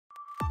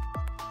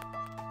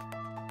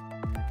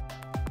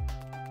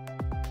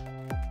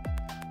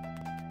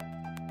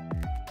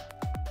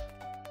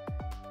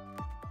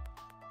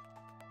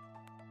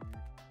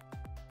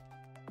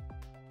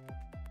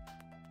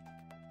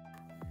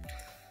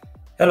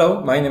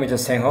Hello, my name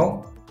is Seng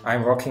Ho.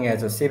 I'm working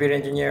as a civil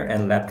engineer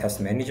and lab test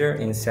manager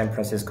in San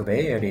Francisco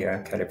Bay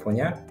Area,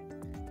 California.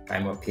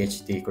 I'm a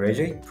PhD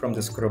graduate from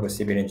the School of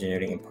Civil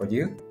Engineering in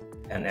Purdue,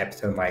 and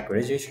after my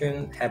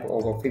graduation, have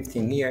over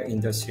 15-year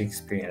industry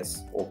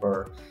experience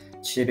over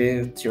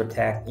civil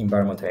geotech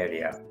environmental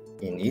area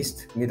in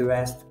East,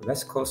 Midwest,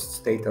 West Coast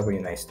state of the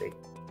United States.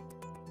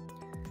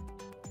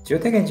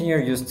 Geotech engineer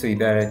used to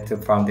evaluate the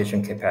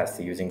foundation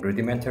capacity using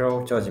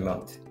rudimentary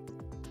judgment,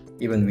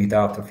 even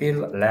without the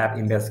field lab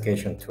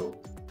investigation tool.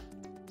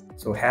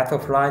 So had to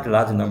apply the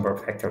large number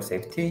of factor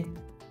safety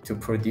to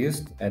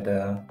produce at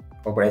the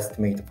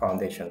overestimate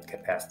foundation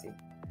capacity.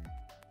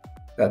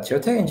 But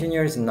geotech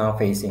engineer is now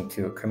facing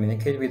to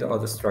communicate with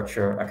other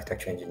structural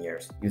architecture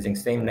engineers using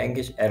same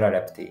language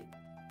LRFD,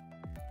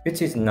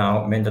 which is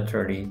now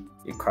mandatorily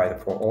required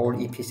for all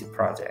EPC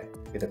projects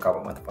with the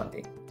government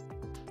funding.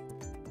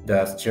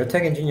 Thus,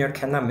 geotech engineer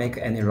cannot make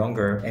any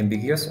longer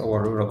ambiguous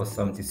or rule of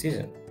thumb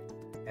decision,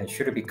 and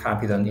should be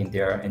confident in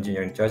their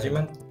engineering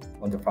judgment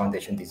on the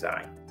foundation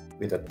design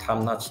with a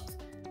top-notch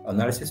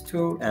analysis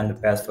tool and the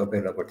best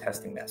available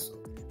testing method.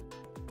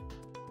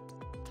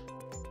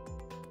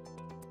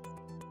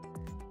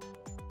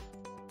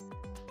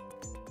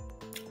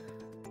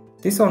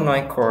 This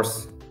online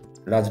course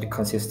largely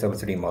consists of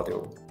 3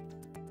 modules.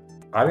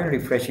 I will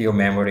refresh your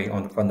memory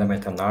on the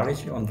fundamental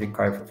knowledge on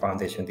required for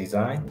foundation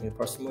design in the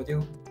first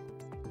module,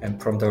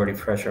 and from the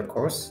refresher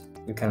course,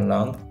 you can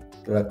learn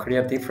the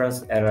clear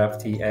difference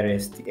LRFD,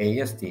 LSD,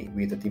 ASD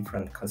with the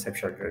different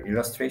conceptual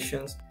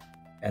illustrations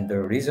and the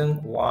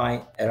reason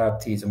why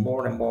LRFD is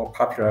more and more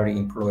popularly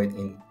employed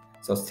in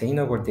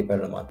sustainable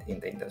development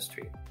in the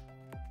industry.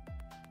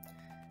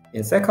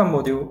 In second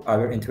module, I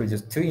will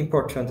introduce 2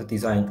 important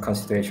design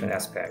consideration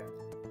aspects,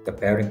 the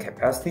bearing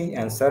capacity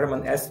and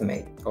settlement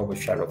estimate of a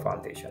shallow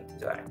foundation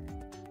design,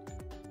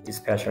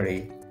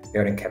 especially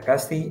bearing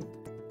capacity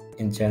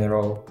in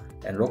general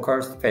and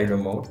local failure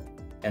mode,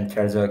 and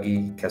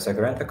Terzaghi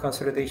Casagrande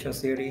consolidation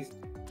series,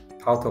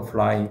 how to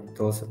apply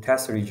those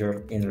test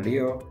results in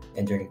real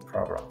engineering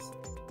problems.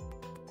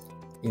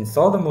 In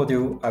third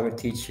module, I will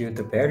teach you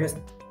the various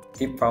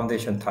deep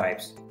foundation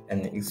types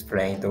and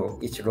explain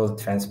each load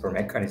transfer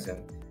mechanism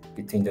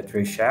between the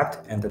drill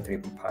shaft and the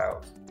driven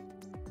piles.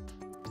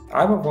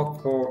 I will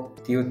work for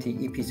DOT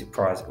EPC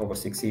project over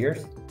 6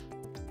 years.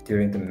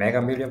 During the Mega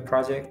Million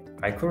project,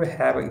 I could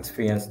have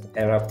experienced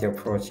LRFD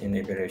approach in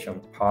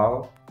evaluation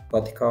pile,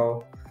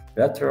 vertical,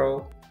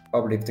 lateral,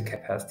 uplift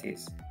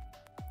capacities,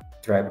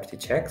 drivability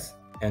checks,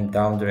 and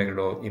down drag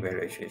load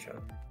evaluation,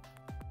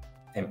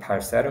 and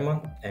pile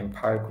settlement and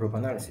pile group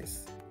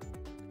analysis.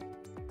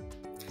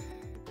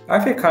 I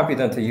feel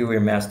confident you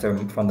will master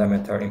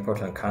fundamental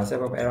important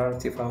concept of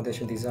LRFD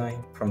foundation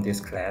design from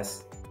this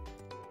class.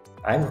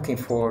 I'm looking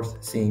forward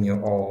to seeing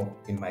you all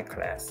in my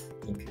class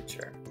in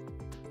future.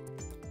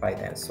 Bye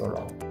then, so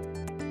long.